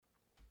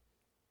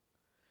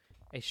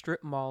A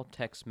strip mall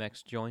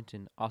Tex-Mex joint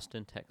in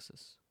Austin,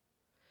 Texas.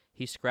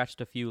 He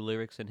scratched a few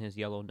lyrics in his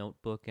yellow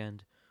notebook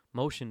and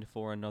motioned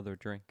for another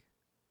drink.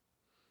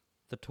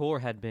 The tour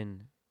had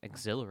been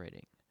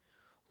exhilarating,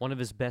 one of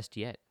his best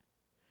yet,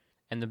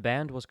 and the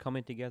band was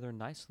coming together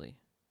nicely.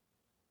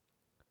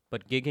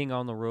 But gigging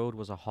on the road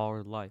was a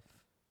hard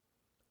life,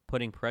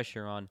 putting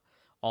pressure on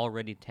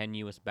already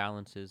tenuous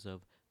balances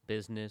of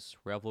business,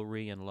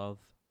 revelry, and love.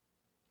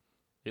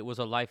 It was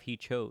a life he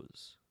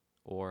chose,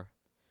 or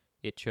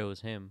it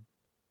chose him.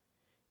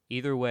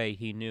 Either way,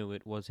 he knew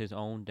it was his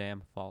own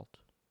damn fault.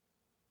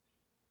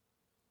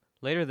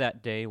 Later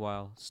that day,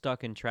 while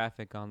stuck in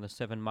traffic on the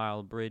 7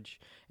 Mile Bridge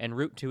en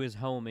route to his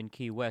home in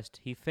Key West,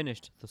 he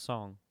finished the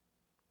song.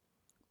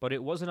 But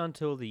it wasn't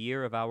until the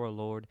year of our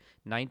Lord,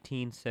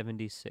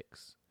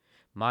 1976,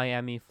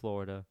 Miami,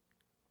 Florida,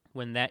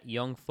 when that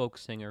young folk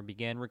singer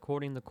began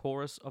recording the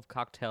chorus of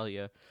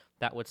Coctelia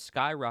that would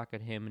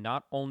skyrocket him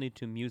not only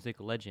to music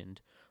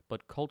legend,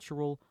 but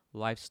cultural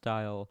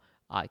lifestyle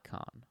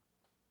icon.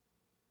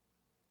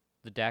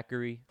 The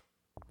daiquiri,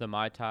 the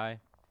Mai Tai.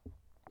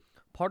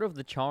 Part of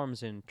the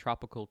charms in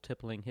tropical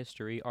tippling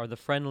history are the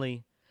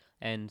friendly,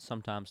 and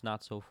sometimes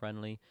not so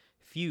friendly,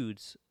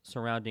 feuds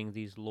surrounding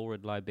these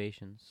lurid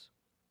libations.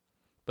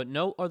 But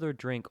no other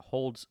drink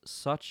holds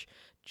such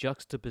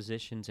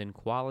juxtapositions in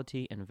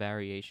quality and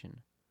variation,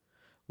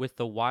 with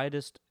the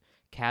widest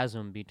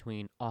chasm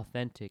between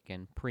authentic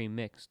and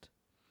pre-mixed.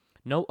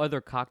 No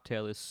other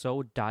cocktail is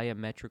so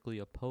diametrically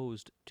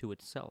opposed to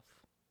itself.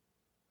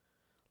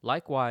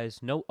 Likewise,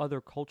 no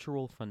other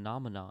cultural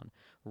phenomenon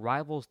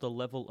rivals the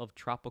level of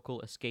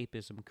tropical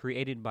escapism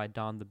created by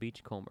Don the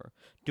Beachcomber,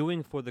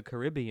 doing for the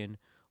Caribbean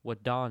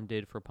what Don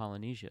did for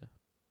Polynesia.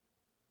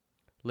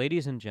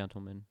 Ladies and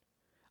gentlemen,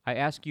 I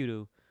ask you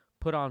to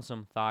put on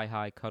some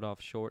thigh-high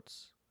cut-off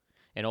shorts,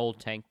 an old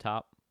tank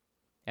top,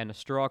 and a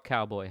straw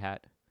cowboy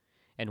hat,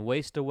 and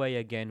waste away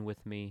again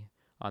with me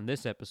on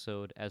this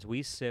episode as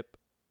we sip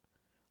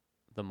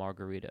the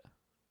margarita.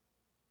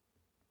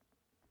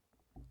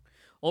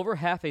 Over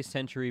half a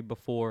century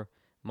before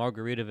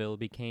Margaritaville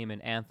became an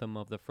anthem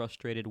of the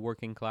frustrated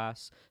working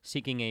class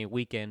seeking a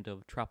weekend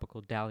of tropical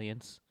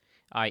dalliance,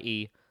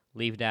 i.e.,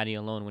 leave daddy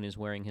alone when he's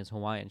wearing his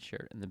Hawaiian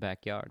shirt in the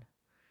backyard.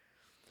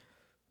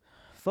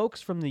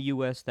 Folks from the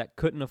U.S. that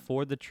couldn't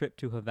afford the trip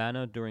to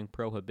Havana during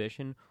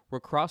Prohibition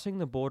were crossing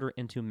the border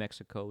into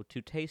Mexico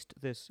to taste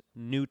this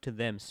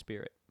new-to-them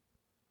spirit.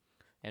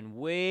 And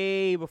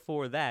way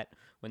before that,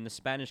 when the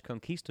Spanish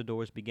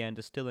conquistadors began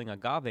distilling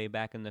agave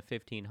back in the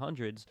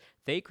 1500s,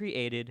 they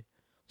created,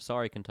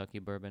 sorry Kentucky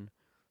bourbon,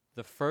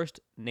 the first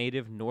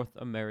native North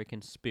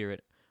American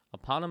spirit,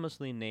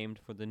 eponymously named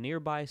for the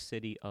nearby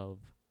city of,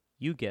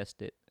 you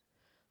guessed it,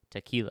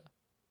 Tequila.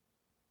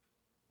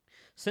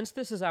 Since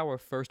this is our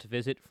first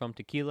visit from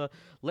Tequila,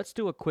 let's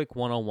do a quick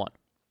 101.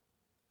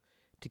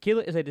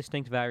 Tequila is a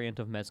distinct variant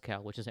of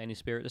mezcal, which is any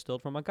spirit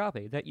distilled from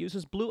agave that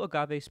uses blue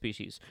agave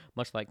species.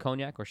 Much like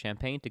cognac or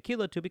champagne,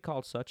 tequila, to be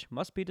called such,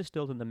 must be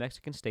distilled in the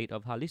Mexican state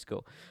of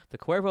Jalisco. The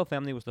Cuervo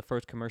family was the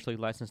first commercially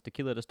licensed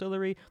tequila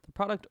distillery. The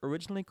product,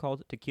 originally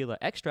called tequila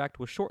extract,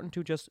 was shortened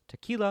to just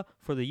tequila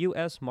for the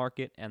U.S.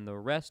 market, and the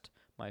rest,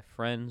 my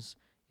friends,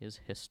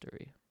 is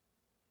history.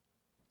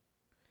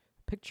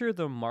 Picture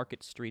the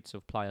market streets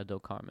of Playa del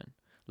Carmen,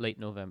 late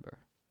November.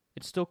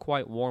 It's still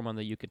quite warm on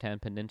the Yucatan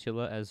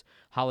Peninsula as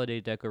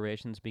holiday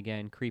decorations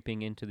began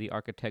creeping into the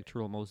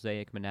architectural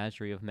mosaic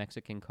menagerie of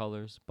Mexican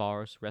colors,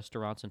 bars,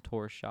 restaurants, and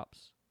tourist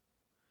shops.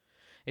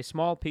 A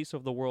small piece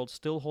of the world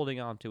still holding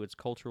on to its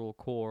cultural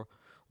core,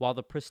 while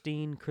the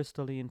pristine,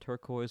 crystalline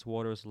turquoise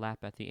waters lap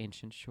at the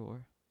ancient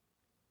shore.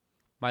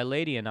 My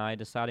lady and I,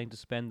 deciding to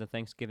spend the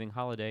Thanksgiving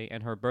holiday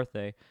and her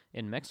birthday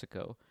in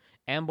Mexico,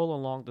 amble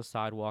along the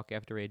sidewalk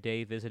after a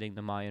day visiting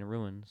the Mayan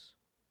ruins.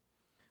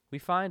 We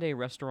find a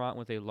restaurant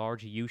with a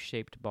large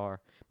U-shaped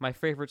bar, my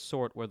favorite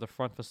sort where the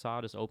front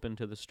facade is open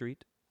to the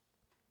street.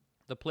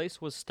 The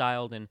place was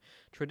styled in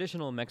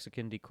traditional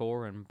Mexican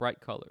decor and bright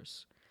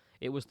colors.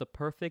 It was the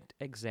perfect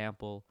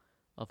example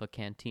of a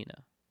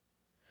cantina.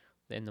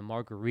 And the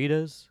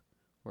margaritas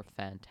were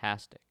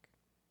fantastic.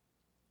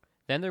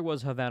 Then there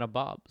was Havana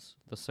Bob's,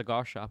 the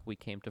cigar shop we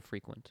came to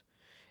frequent.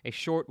 A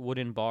short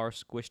wooden bar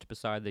squished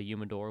beside the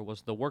humidor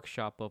was the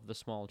workshop of the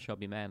small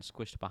chubby man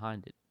squished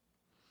behind it.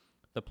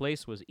 The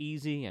place was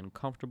easy and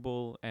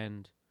comfortable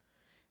and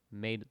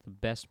made the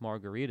best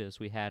margaritas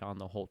we had on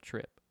the whole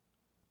trip.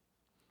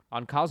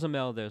 On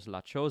Cozumel, there's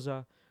La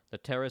Choza, the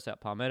Terrace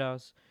at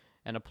Palmeras,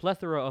 and a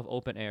plethora of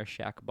open-air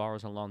shack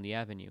bars along the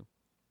avenue.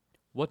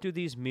 What do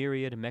these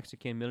myriad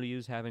Mexican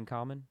milieus have in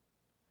common?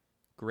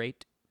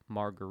 Great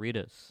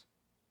margaritas.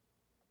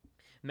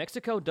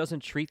 Mexico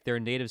doesn't treat their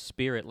native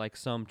spirit like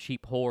some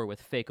cheap whore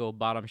with fake-o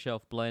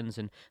bottom-shelf blends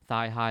and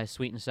thigh-high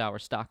sweet-and-sour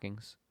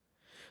stockings.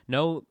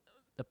 No,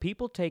 the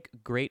people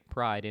take great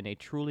pride in a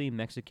truly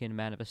Mexican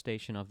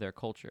manifestation of their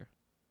culture.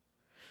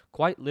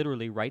 Quite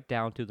literally right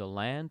down to the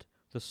land,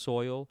 the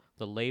soil,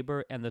 the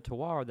labor, and the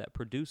terroir that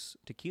produce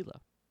tequila.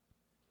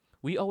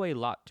 We owe a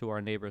lot to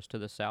our neighbors to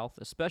the south,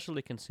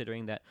 especially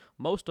considering that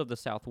most of the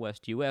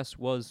southwest U.S.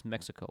 was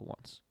Mexico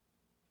once.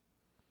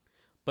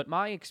 But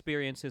my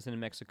experiences in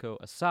Mexico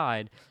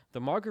aside,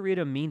 the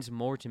margarita means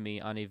more to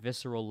me on a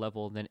visceral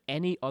level than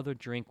any other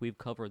drink we've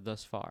covered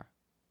thus far.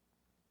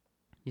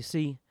 You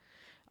see,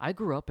 I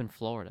grew up in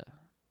Florida,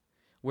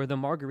 where the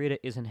margarita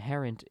is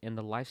inherent in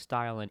the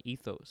lifestyle and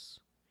ethos.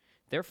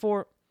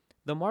 Therefore,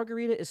 the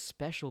margarita is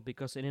special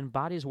because it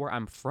embodies where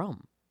I'm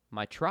from,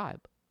 my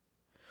tribe.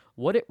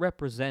 What it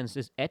represents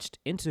is etched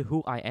into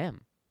who I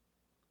am.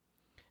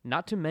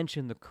 Not to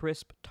mention the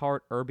crisp,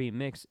 tart, herby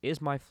mix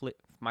is my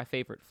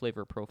favorite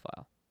flavor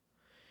profile.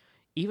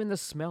 Even the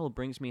smell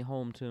brings me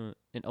home to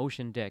an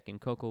ocean deck in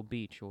Cocoa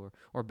Beach,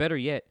 or better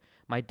yet,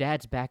 my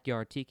dad's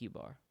backyard tiki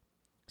bar,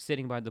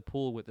 sitting by the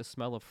pool with the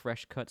smell of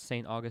fresh-cut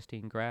St.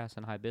 Augustine grass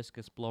and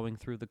hibiscus blowing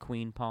through the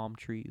queen palm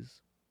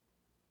trees.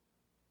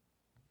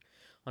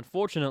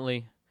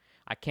 Unfortunately,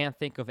 I can't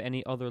think of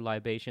any other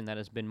libation that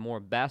has been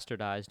more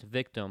bastardized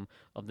victim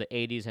of the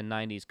 80s and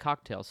 90s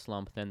cocktail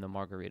slump than the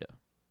margarita.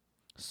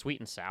 Sweet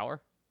and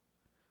sour?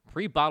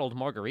 Pre-bottled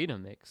margarita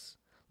mix.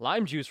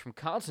 Lime juice from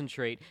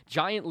concentrate.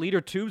 Giant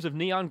liter tubes of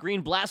neon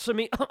green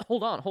blasphemy.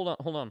 Hold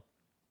on.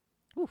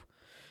 Whew.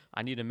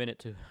 I need a minute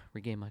to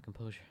regain my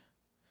composure.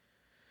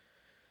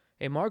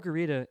 A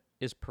margarita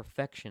is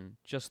perfection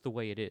just the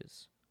way it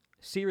is.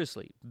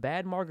 Seriously,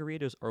 bad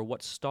margaritas are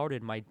what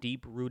started my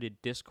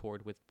deep-rooted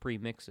discord with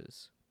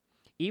premixes.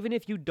 Even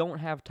if you don't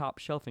have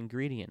top-shelf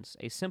ingredients,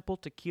 a simple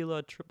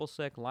tequila triple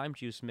sec lime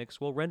juice mix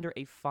will render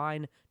a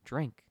fine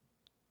drink.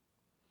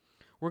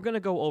 We're going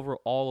to go over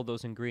all of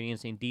those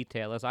ingredients in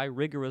detail as I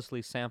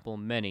rigorously sample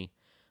many,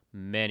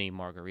 many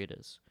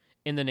margaritas,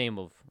 in the name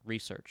of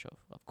research,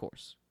 of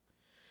course.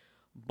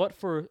 But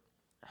for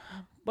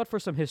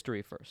some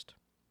history first.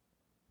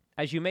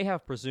 As you may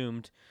have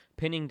presumed,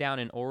 pinning down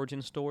an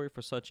origin story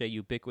for such a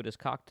ubiquitous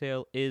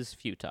cocktail is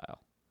futile.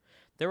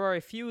 There are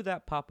a few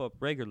that pop up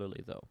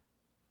regularly, though.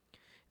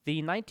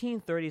 The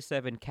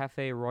 1937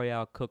 Café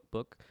Royale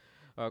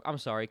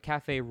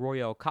Café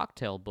Royale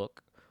cocktail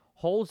book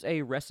holds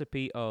a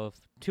recipe of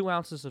 2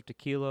 ounces of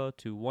tequila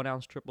to 1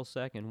 ounce triple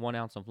sec and 1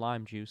 ounce of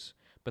lime juice,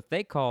 but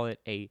they call it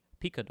a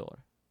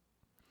picador.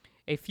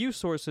 A few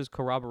sources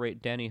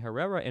corroborate Danny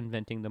Herrera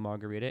inventing the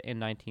margarita in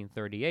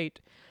 1938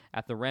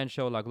 at the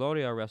Rancho La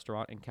Gloria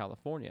restaurant in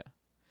California.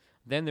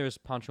 Then there's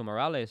Pancho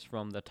Morales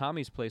from the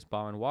Tommy's Place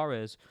bar in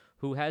Juarez,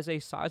 who has a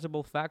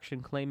sizable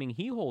faction claiming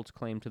he holds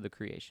claim to the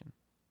creation.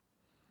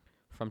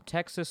 From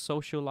Texas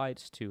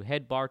socialites to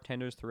head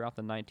bartenders throughout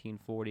the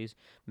 1940s,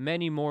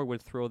 many more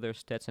would throw their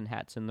Stetson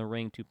hats in the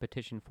ring to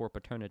petition for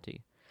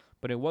paternity.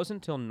 But it wasn't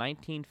until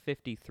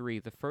 1953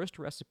 the first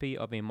recipe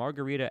of a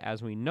margarita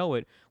as we know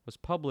it was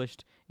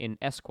published in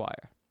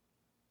Esquire.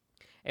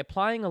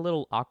 Applying a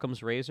little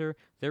Occam's razor,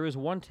 there is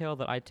one tale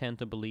that I tend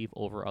to believe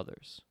over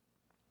others.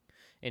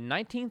 In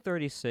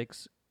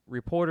 1936,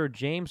 reporter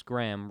James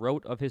Graham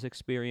wrote of his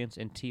experience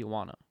in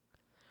Tijuana.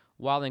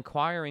 While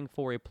inquiring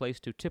for a place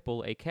to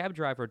tipple, a cab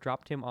driver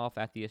dropped him off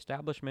at the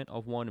establishment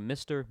of one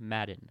Mr.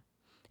 Madden,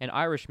 an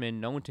Irishman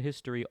known to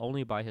history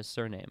only by his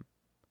surname.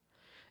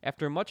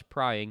 After much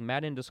prying,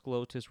 Madden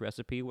disclosed his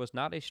recipe was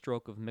not a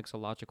stroke of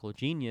mixological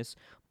genius,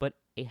 but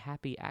a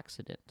happy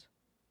accident.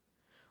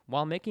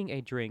 While making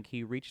a drink,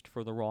 he reached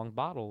for the wrong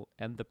bottle,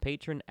 and the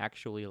patron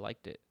actually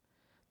liked it.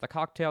 The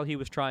cocktail he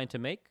was trying to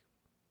make?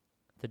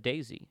 The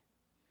Daisy.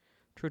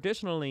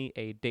 Traditionally,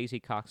 a daisy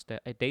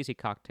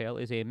cocktail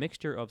is a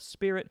mixture of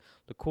spirit,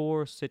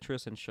 liqueur,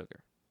 citrus, and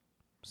sugar.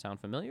 Sound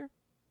familiar?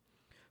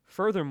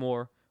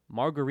 Furthermore,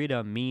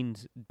 margarita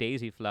means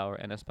daisy flower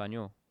in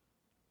Espanol.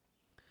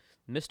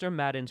 Mr.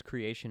 Madden's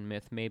creation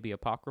myth may be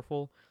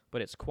apocryphal,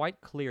 but it's quite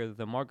clear that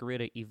the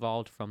margarita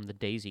evolved from the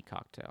daisy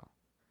cocktail.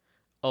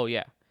 Oh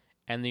yeah,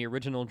 and the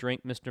original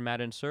drink Mr.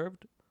 Madden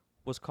served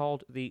was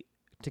called the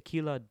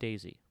Tequila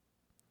Daisy.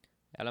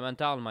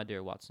 Elemental, my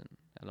dear Watson.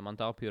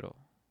 Elemental puro.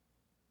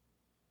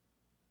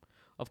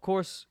 Of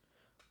course,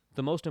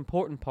 the most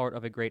important part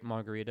of a great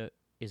margarita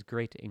is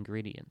great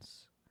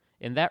ingredients.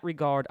 In that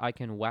regard, I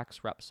can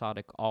wax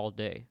rhapsodic all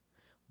day.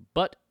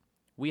 But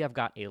we have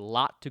got a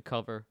lot to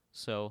cover,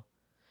 so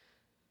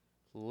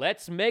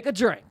let's make a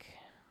drink.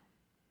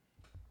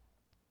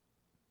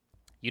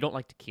 You don't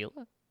like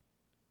tequila?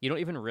 You don't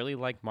even really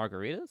like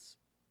margaritas?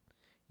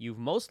 You've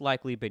most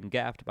likely been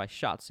gaffed by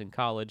shots in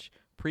college,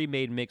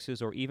 pre-made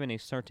mixes, or even a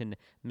certain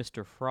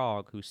Mr.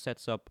 Frog who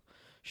sets up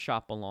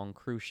shop along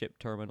cruise ship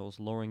terminals,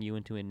 luring you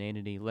into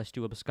inanity lest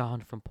you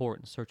abscond from port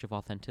in search of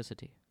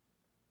authenticity.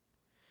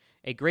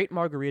 A great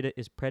margarita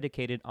is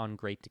predicated on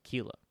great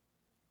tequila.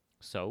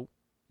 So,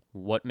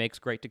 what makes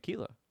great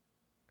tequila?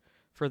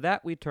 For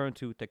that, we turn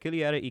to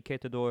Tequiliera y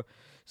Catador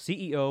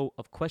CEO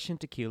of Question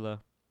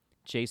Tequila,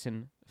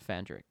 Jason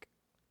Fandrick.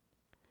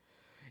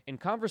 In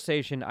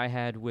conversation I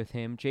had with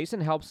him, Jason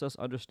helps us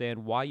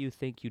understand why you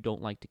think you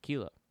don't like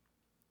tequila.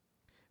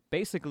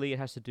 Basically, it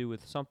has to do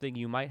with something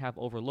you might have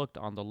overlooked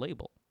on the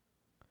label.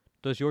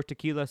 Does your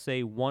tequila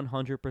say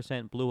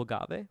 100% blue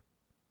agave?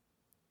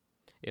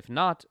 If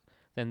not,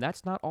 then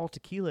that's not all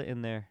tequila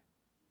in there.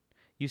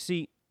 You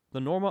see,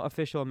 the Norma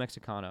Official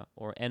Mexicana,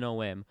 or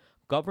NOM,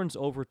 governs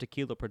over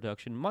tequila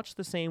production much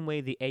the same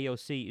way the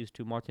AOC is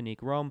to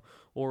Martinique rum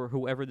or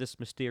whoever this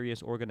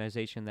mysterious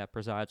organization that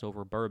presides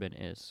over bourbon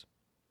is.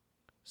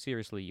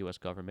 Seriously, U.S.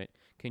 government,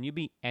 can you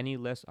be any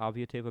less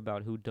obviative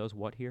about who does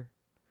what here?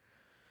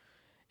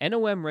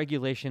 NOM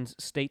regulations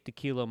state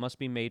tequila must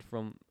be made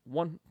from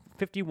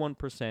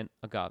 51%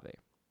 agave.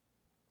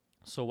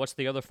 So what's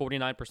the other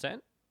 49%?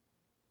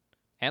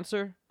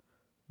 Answer: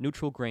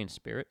 neutral grain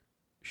spirit,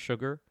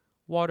 sugar,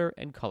 water,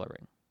 and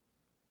coloring.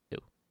 Ew.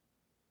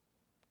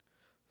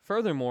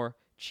 Furthermore,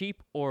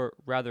 cheap, or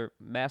rather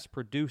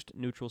mass-produced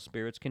neutral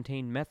spirits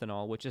contain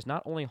methanol, which is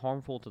not only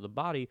harmful to the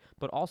body,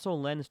 but also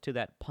lends to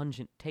that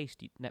pungent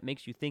taste that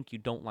makes you think you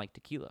don't like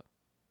tequila.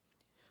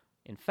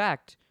 In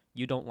fact,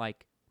 you don't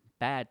like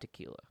bad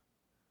tequila,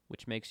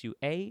 which makes you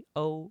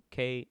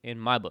A-OK in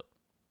my book.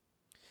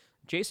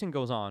 Jason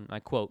goes on, I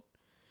quote,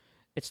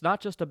 "It's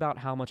not just about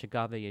how much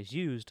agave is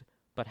used,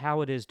 but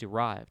how it is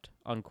derived,"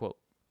 unquote.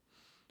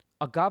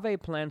 Agave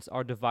plants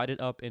are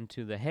divided up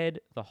into the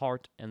head, the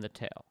heart, and the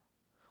tail.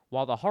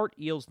 While the heart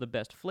yields the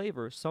best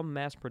flavor, some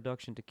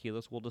mass-production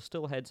tequilas will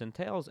distill heads and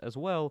tails as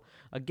well,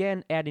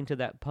 again adding to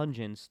that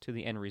pungence to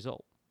the end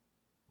result.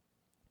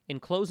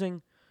 In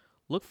closing,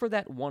 look for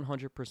that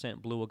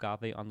 100% blue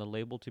agave on the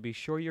label to be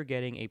sure you're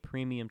getting a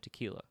premium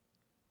tequila.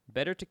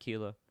 Better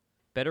tequila,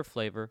 better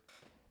flavor,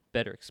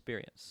 better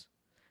experience.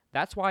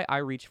 That's why I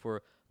reach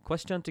for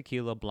Question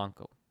Tequila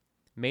Blanco.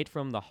 Made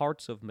from the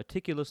hearts of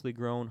meticulously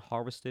grown,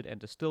 harvested, and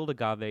distilled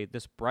agave,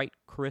 this bright,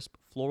 crisp,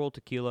 floral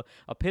tequila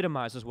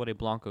epitomizes what a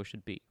Blanco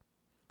should be.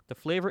 The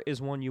flavor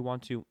is one you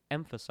want to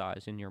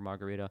emphasize in your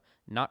margarita,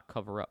 not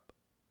cover up.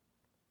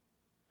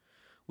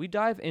 We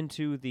dive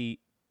into the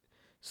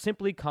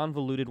simply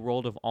convoluted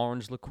world of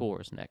orange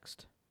liqueurs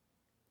next.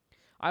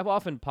 I've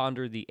often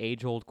pondered the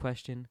age-old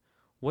question,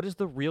 what is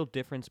the real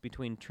difference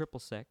between Triple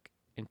Sec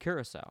and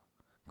Curacao,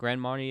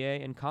 Grand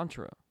Marnier and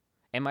Cointreau?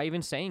 Am I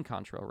even saying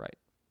Cointreau right?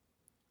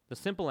 The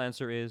simple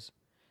answer is,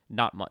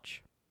 not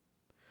much.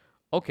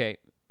 Okay,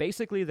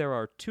 basically there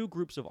are two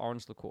groups of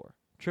orange liqueur,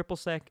 Triple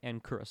Sec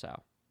and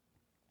Curacao,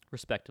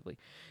 respectively.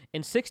 In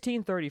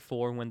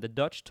 1634, when the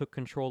Dutch took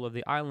control of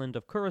the island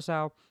of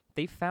Curacao,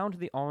 they found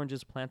the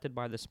oranges planted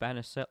by the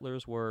Spanish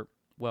settlers were,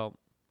 well,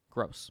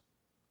 gross.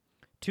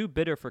 Too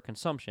bitter for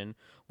consumption,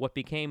 what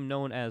became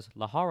known as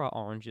Lahara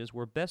oranges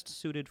were best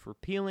suited for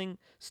peeling,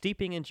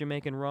 steeping in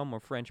Jamaican rum or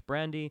French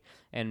brandy,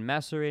 and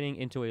macerating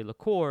into a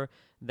liqueur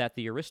that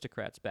the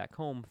aristocrats back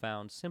home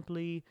found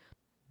simply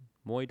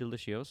muy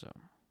delicioso.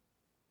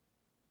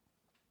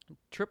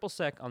 Triple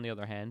Sec, on the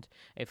other hand,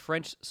 a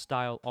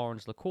French-style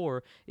orange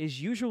liqueur,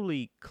 is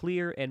usually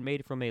clear and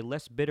made from a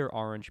less bitter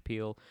orange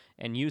peel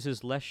and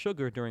uses less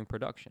sugar during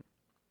production.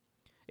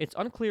 It's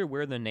unclear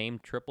where the name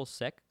Triple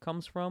Sec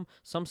comes from.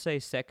 Some say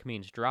sec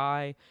means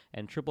dry,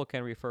 and triple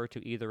can refer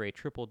to either a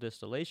triple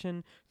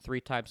distillation, 3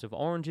 types of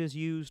oranges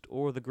used,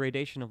 or the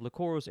gradation of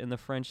liqueurs in the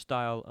French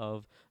style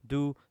of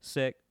doux,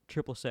 sec,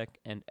 triple sec,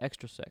 and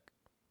extra sec.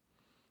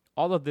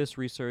 All of this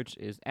research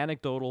is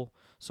anecdotal,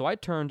 so I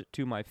turned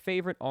to my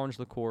favorite orange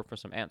liqueur for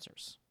some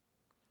answers.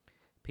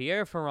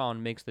 Pierre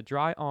Ferrand makes the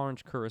dry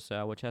orange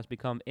Curacao, which has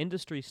become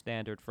industry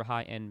standard for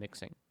high-end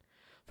mixing.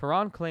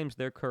 Ferrand claims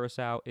their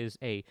Curacao is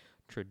a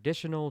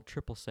traditional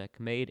triple sec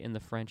made in the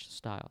French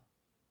style.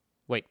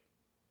 Wait,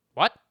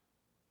 what?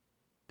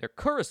 Their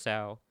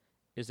Curacao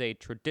is a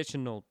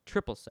traditional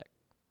triple sec.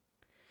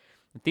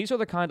 These are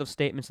the kind of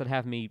statements that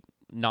have me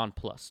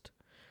nonplussed.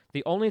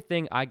 The only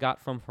thing I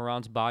got from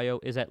Ferrand's bio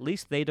is at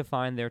least they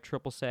define their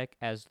triple sec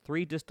as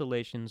 3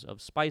 distillations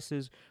of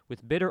spices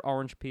with bitter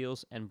orange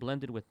peels and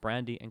blended with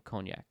brandy and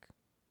cognac.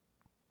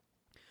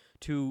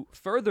 To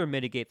further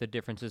mitigate the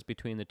differences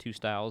between the two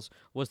styles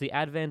was the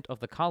advent of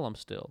the column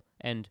still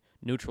and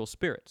neutral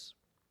spirits.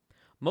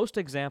 Most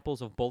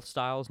examples of both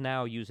styles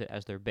now use it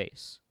as their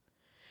base.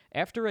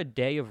 After a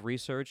day of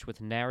research with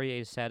nary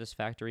a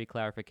satisfactory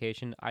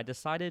clarification, I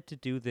decided to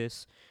do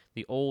this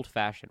the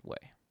old-fashioned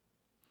way.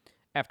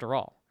 After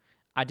all,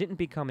 I didn't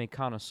become a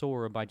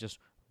connoisseur by just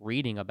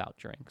reading about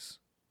drinks.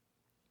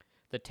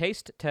 The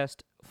taste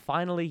test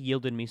finally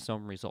yielded me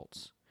some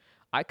results.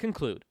 I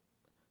conclude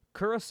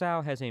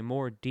Curacao has a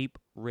more deep,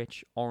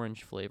 rich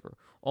orange flavor,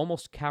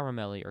 almost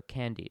caramelly or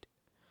candied.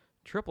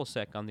 Triple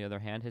Sec, on the other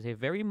hand, has a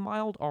very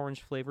mild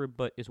orange flavor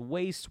but is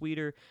way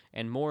sweeter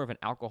and more of an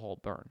alcohol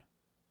burn.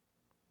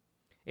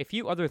 A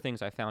few other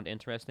things I found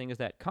interesting is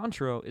that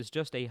Cointreau is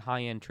just a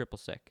high-end Triple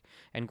Sec,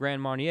 and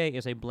Grand Marnier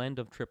is a blend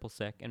of Triple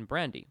Sec and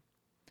brandy.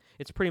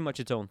 It's pretty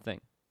much its own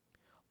thing.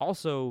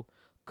 Also,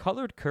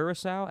 colored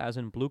Curacao, as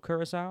in blue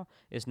Curacao,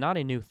 is not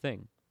a new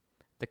thing.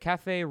 The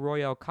Café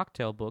Royal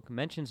cocktail book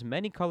mentions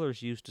many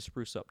colors used to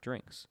spruce up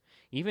drinks,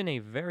 even a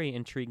very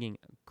intriguing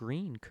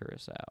green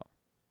Curacao.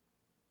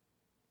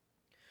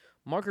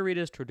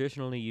 Margaritas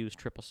traditionally use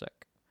Triple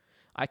Sec.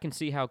 I can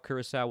see how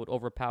Curacao would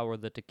overpower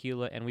the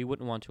tequila, and we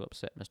wouldn't want to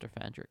upset Mr.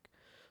 Fandrick.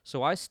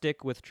 So I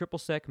stick with Triple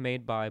Sec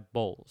made by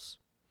Bols.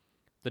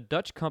 The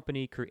Dutch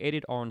company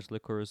created orange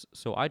liqueurs,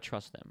 so I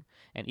trust them.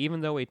 And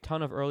even though a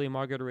ton of early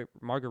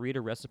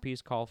margarita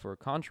recipes call for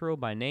Cointreau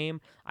by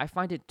name, I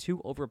find it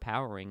too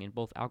overpowering in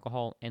both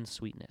alcohol and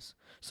sweetness.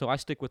 So I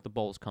stick with the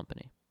Bols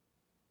company.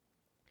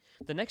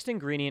 The next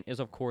ingredient is,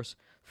 of course,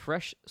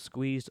 fresh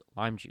squeezed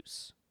lime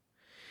juice.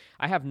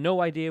 I have no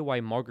idea why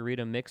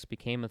margarita mix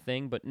became a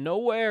thing, but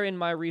nowhere in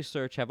my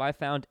research have I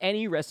found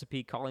any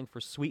recipe calling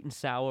for sweet and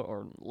sour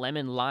or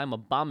lemon lime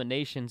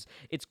abominations.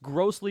 It's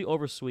grossly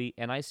oversweet,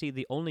 and I see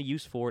the only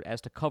use for it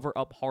as to cover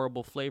up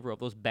horrible flavor of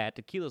those bad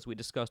tequilas we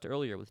discussed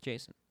earlier with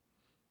Jason.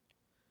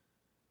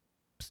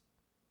 Psst.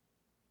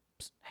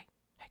 Psst. Hey,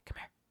 come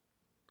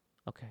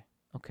here.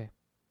 Okay.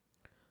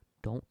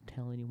 Don't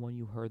tell anyone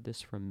you heard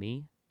this from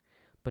me.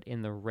 But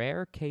in the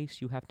rare case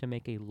you have to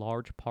make a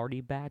large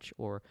party batch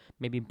or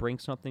maybe bring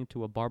something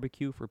to a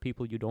barbecue for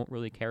people you don't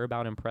really care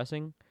about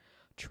impressing,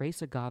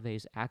 Tres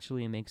Agaves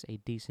actually makes a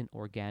decent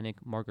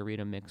organic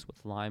margarita mix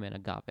with lime and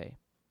agave.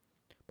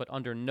 But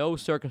under no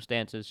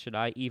circumstances should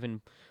I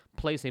even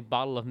place a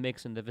bottle of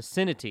mix in the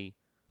vicinity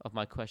of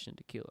my question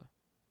tequila.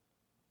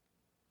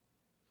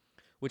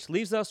 Which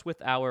leaves us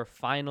with our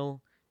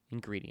final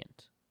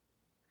ingredient.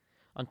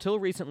 Until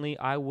recently,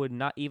 I would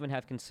not even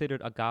have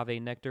considered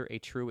agave nectar a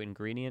true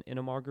ingredient in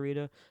a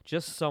margarita,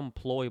 just some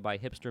ploy by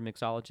hipster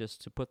mixologists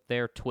to put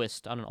their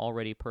twist on an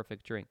already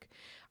perfect drink.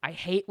 I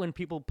hate when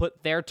people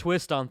put their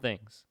twist on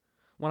things.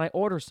 When I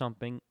order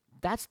something,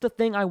 that's the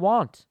thing I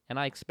want, and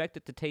I expect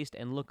it to taste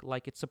and look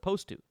like it's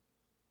supposed to.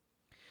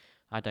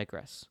 I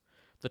digress.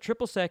 The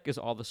triple sec is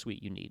all the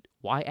sweet you need.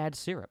 Why add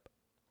syrup?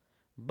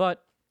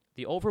 But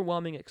the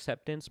overwhelming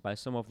acceptance by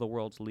some of the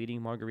world's leading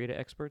margarita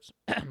experts,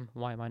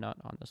 why am I not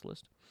on this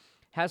list,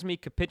 has me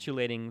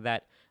capitulating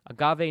that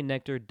agave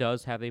nectar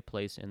does have a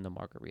place in the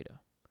margarita.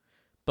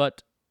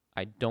 But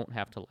I don't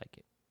have to like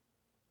it.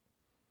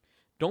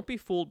 Don't be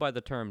fooled by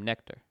the term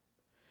nectar.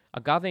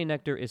 Agave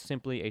nectar is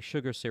simply a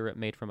sugar syrup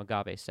made from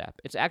agave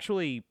sap. It's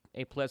actually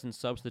a pleasant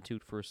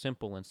substitute for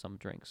simple in some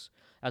drinks.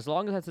 As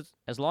long as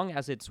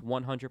it's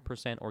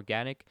 100%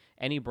 organic,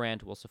 any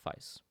brand will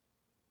suffice.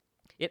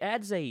 It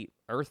adds a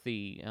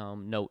earthy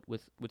note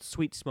with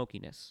sweet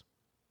smokiness.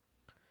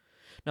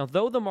 Now,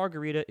 though the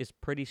margarita is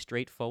pretty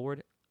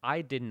straightforward,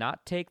 I did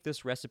not take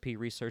this recipe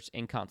research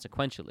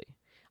inconsequentially.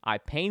 I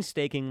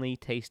painstakingly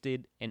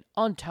tasted an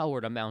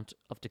untoward amount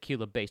of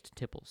tequila-based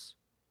tipples.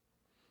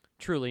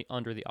 Truly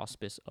under the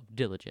auspice of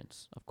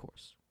diligence, of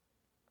course.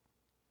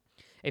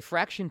 A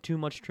fraction too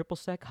much triple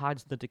sec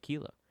hides the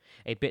tequila.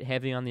 A bit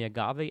heavy on the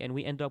agave, and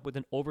we end up with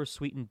an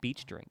oversweetened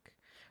beach drink.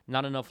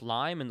 Not enough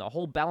lime, and the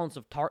whole balance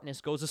of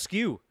tartness goes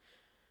askew.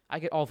 I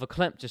get all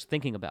verklempt just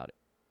thinking about it.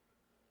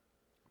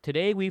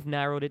 Today, we've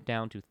narrowed it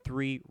down to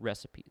 3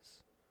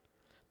 recipes.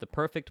 The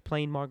perfect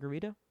plain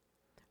margarita,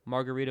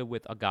 margarita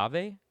with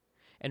agave,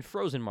 and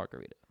frozen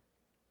margarita.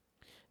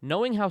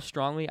 Knowing how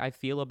strongly I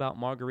feel about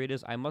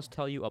margaritas, I must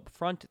tell you up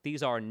front,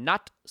 these are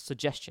not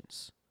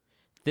suggestions.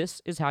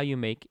 This is how you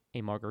make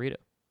a margarita.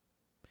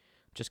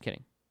 Just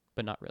kidding,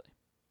 but not really.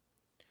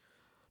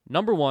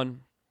 Number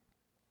 1,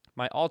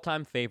 my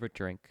all-time favorite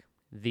drink,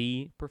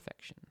 the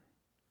Perfection.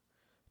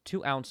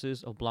 2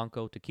 ounces of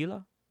Blanco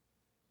tequila,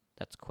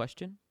 that's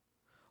question.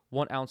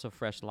 1 ounce of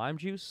fresh lime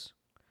juice.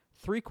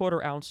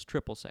 3/4 ounce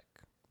triple sec,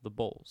 the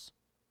Bols.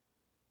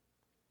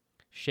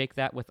 Shake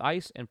that with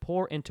ice and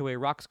pour into a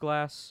rocks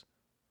glass.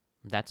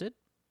 That's it.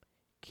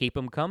 Keep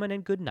 'em coming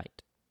and good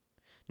night.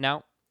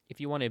 Now,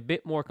 if you want a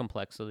bit more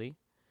complexity,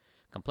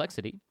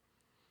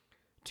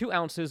 2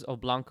 ounces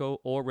of Blanco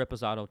or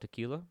Reposado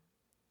tequila,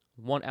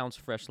 1 ounce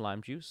fresh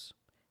lime juice,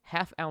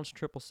 1/2 ounce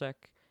triple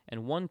sec,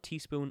 and 1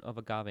 teaspoon of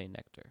agave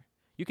nectar.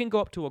 You can go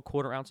up to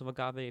 1/4 ounce of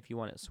agave if you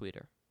want it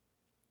sweeter.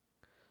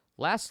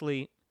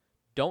 Lastly,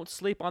 don't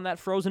sleep on that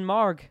frozen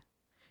marg.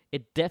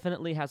 It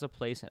definitely has a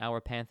place in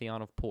our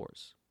pantheon of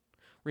pours.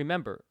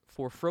 Remember,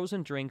 for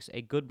frozen drinks,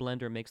 a good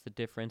blender makes the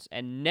difference,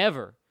 and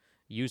never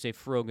use a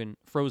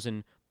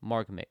frozen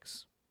marg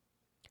mix.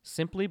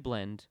 Simply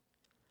blend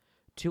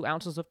 2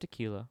 ounces of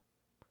tequila,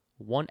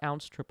 1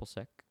 ounce triple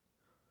sec,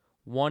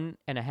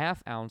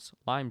 1.5 ounce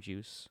lime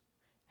juice,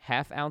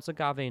 1/2 ounce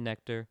agave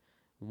nectar,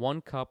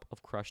 1 cup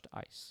of crushed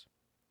ice.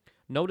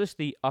 Notice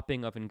the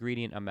upping of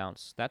ingredient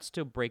amounts. That's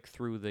to break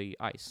through the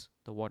ice,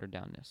 the watered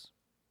downness.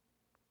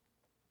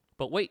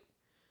 But wait,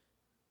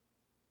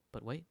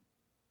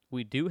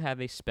 we do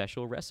have a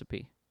special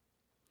recipe.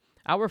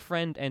 Our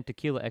friend and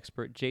tequila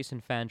expert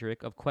Jason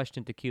Fandrick of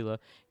Question Tequila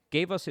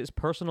gave us his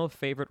personal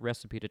favorite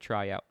recipe to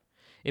try out.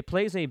 It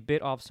plays a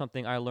bit off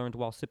something I learned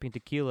while sipping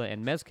tequila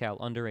and mezcal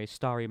under a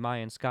starry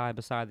Mayan sky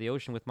beside the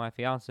ocean with my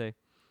fiancé.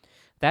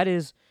 That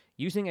is,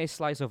 using a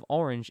slice of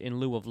orange in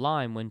lieu of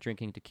lime when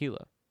drinking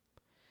tequila.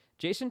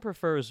 Jason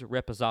prefers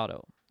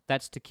reposado.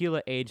 That's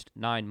tequila aged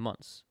 9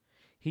 months.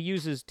 He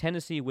uses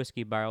Tennessee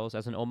whiskey barrels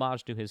as an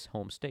homage to his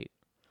home state.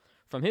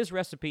 From his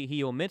recipe,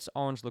 he omits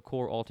orange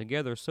liqueur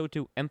altogether so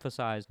to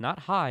emphasize,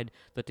 not hide,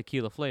 the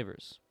tequila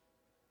flavors.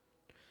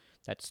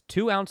 That's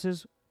 2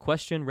 ounces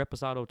Question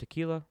Reposado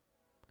tequila,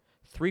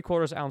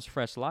 3/4 ounce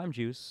fresh lime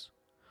juice,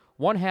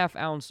 1/2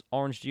 ounce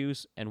orange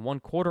juice, and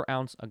 1/4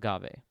 ounce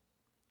agave.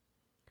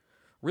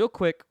 Real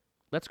quick,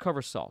 let's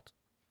cover salt.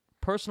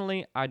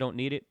 Personally, I don't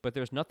need it, but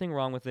there's nothing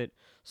wrong with it.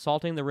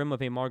 Salting the rim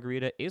of a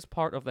margarita is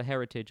part of the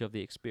heritage of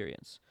the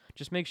experience.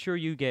 Just make sure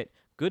you get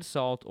good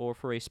salt, or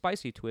for a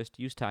spicy twist,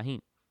 use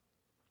Tajín.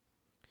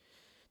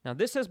 Now,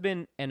 this has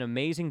been an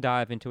amazing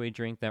dive into a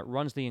drink that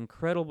runs the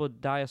incredible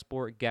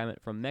diasporic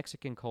gamut from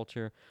Mexican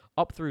culture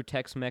up through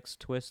Tex-Mex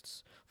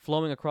twists,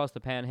 flowing across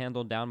the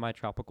panhandle down my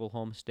tropical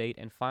home state,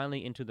 and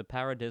finally into the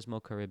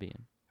paradismal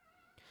Caribbean.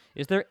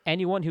 Is there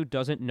anyone who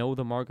doesn't know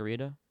the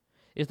margarita?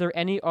 Is there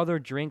any other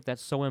drink that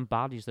so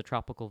embodies the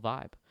tropical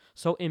vibe,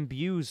 so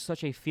imbues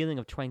such a feeling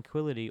of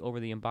tranquility over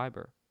the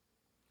imbiber?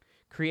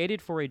 Created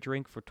for a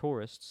drink for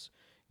tourists,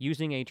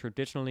 using a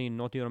traditionally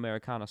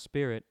Norteamericana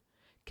spirit,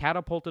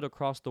 catapulted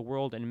across the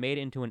world and made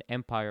into an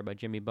empire by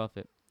Jimmy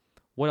Buffett.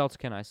 What else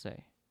can I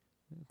say?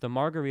 The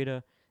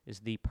margarita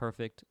is the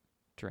perfect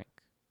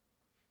drink.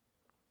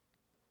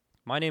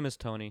 My name is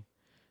Tony.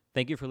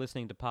 Thank you for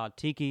listening to Pod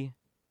Tiki.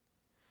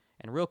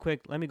 And real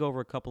quick, let me go over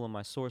a couple of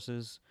my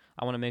sources.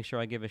 I want to make sure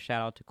I give a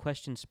shout out to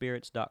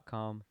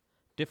questionspirits.com,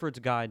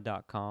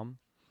 diffordsguide.com,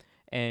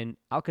 an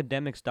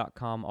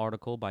academics.com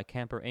article by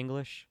Camper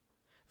English,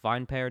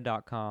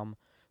 vinepair.com,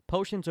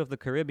 Potions of the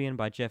Caribbean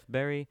by Jeff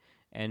Berry,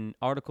 and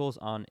articles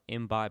on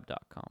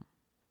imbibe.com.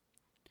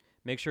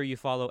 Make sure you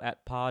follow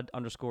at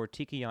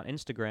pod_tiki on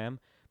Instagram,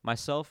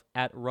 myself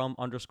at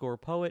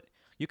rum_poet.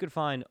 You can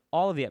find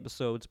all of the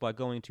episodes by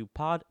going to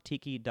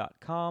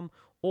podtiki.com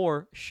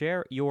or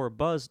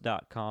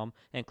shareyourbuzz.com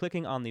and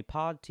clicking on the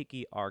Pod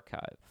Tiki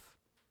archive.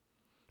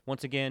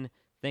 Once again,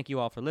 thank you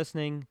all for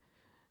listening.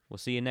 We'll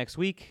see you next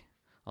week.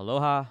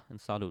 Aloha and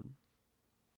salud.